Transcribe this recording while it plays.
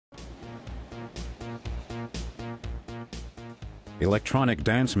Electronic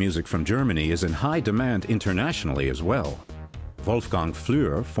dance music from Germany is in high demand internationally as well. Wolfgang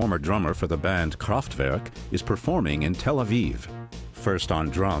Flür, former drummer for the band Kraftwerk, is performing in Tel Aviv. First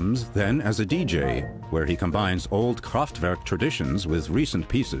on drums, then as a DJ, where he combines old Kraftwerk traditions with recent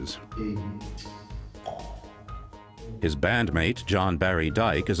pieces. His bandmate, John Barry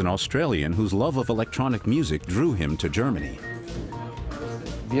Dyke, is an Australian whose love of electronic music drew him to Germany.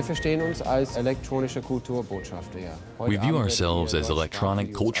 We view ourselves as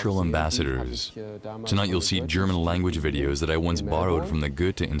electronic cultural ambassadors. Tonight you'll see German language videos that I once borrowed from the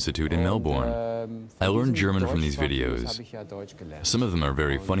Goethe-Institut in Melbourne. I learned German from these videos. Some of them are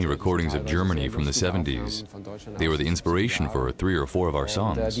very funny recordings of Germany from the 70s. They were the inspiration for 3 or 4 of our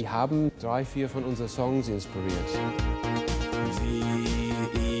songs.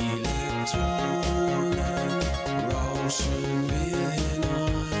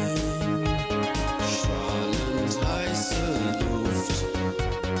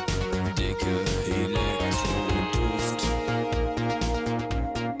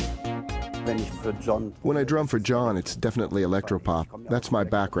 When I drum for John, it's definitely electropop. That's my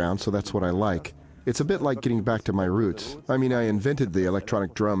background, so that's what I like. It's a bit like getting back to my roots. I mean, I invented the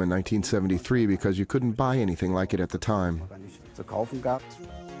electronic drum in 1973 because you couldn't buy anything like it at the time.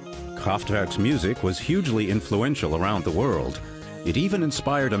 Kraftwerk's music was hugely influential around the world. It even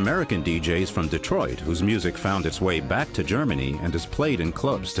inspired American DJs from Detroit, whose music found its way back to Germany and is played in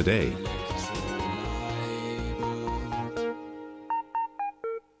clubs today.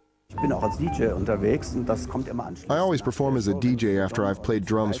 I always perform as a DJ after I've played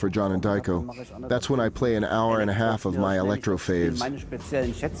drums for John and DYKO. That's when I play an hour and a half of my electro faves.